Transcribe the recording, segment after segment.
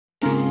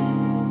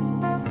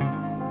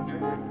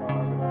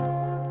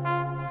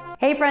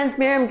Hey friends,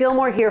 Miriam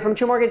Gilmore here from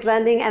True Mortgage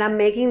Lending, and I'm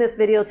making this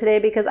video today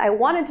because I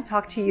wanted to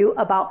talk to you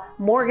about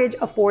mortgage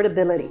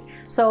affordability.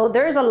 So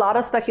there's a lot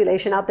of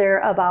speculation out there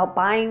about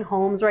buying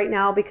homes right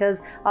now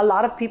because a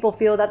lot of people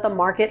feel that the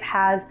market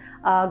has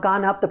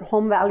gone up, the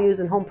home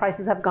values and home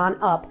prices have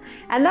gone up.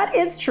 And that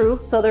is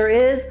true. So there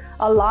is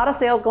a lot of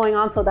sales going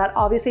on, so that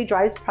obviously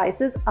drives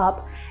prices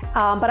up.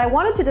 But I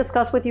wanted to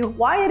discuss with you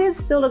why it is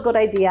still a good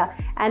idea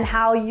and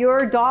how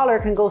your dollar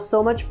can go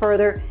so much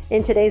further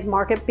in today's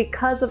market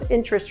because of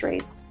interest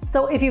rates.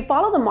 So if you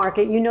follow the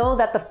market, you know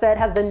that the Fed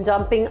has been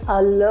dumping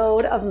a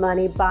load of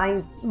money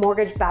buying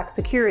mortgage-backed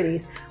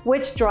securities,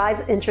 which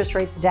drives interest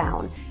rates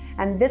down.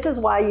 And this is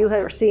why you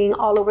are seeing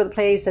all over the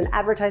place and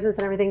advertisements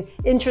and everything,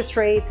 interest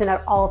rates and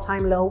at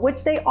all-time low,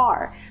 which they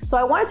are. So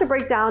I wanted to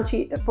break down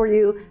for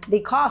you the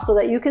cost so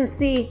that you can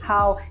see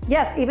how,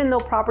 yes, even though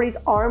properties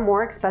are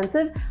more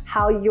expensive,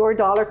 how your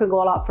dollar could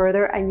go a lot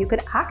further and you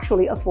could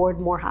actually afford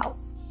more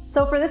house.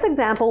 So for this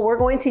example, we're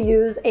going to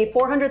use a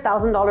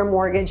 $400,000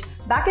 mortgage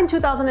back in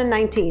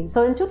 2019.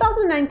 So in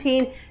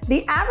 2019,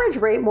 the average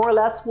rate more or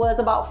less was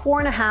about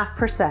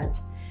 4.5%.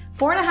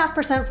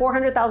 4.5%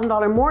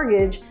 $400,000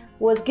 mortgage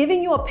was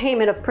giving you a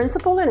payment of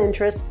principal and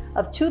interest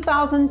of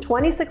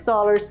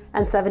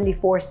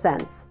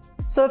 $2,026.74.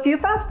 So if you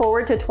fast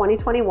forward to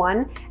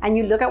 2021 and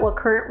you look at what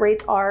current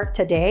rates are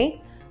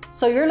today,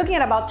 so you're looking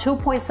at about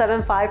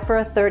 2.75 for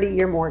a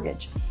 30-year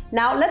mortgage.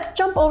 Now let's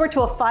jump over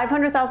to a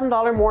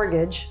 $500,000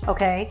 mortgage,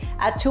 okay,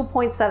 at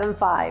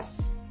 2.75.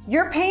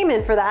 Your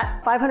payment for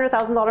that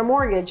 $500,000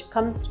 mortgage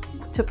comes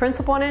to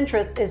principal and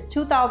interest is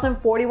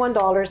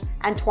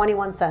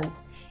 $2,041.21.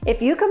 If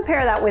you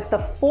compare that with the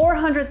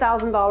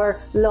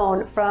 $400,000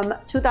 loan from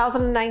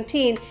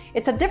 2019,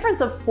 it's a difference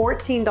of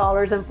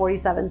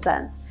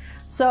 $14.47.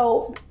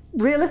 So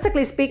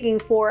realistically speaking,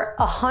 for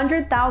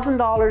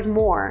 $100,000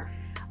 more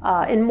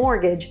in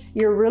mortgage,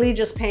 you're really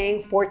just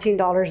paying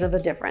 $14 of a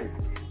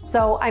difference.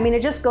 So, I mean,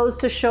 it just goes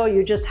to show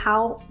you just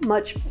how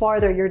much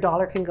farther your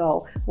dollar can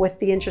go with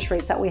the interest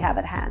rates that we have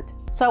at hand.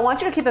 So I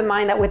want you to keep in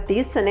mind that with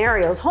these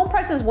scenarios, home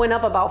prices went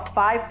up about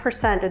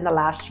 5% in the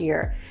last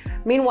year.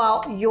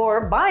 Meanwhile,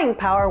 your buying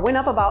power went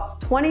up about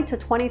 20 to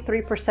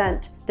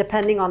 23%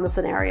 depending on the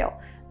scenario.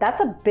 That's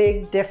a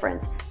big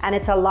difference, and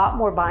it's a lot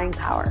more buying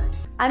power.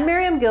 I'm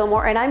Miriam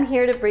Gilmore, and I'm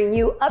here to bring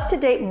you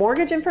up-to-date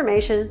mortgage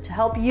information to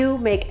help you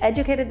make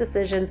educated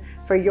decisions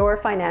for your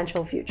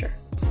financial future.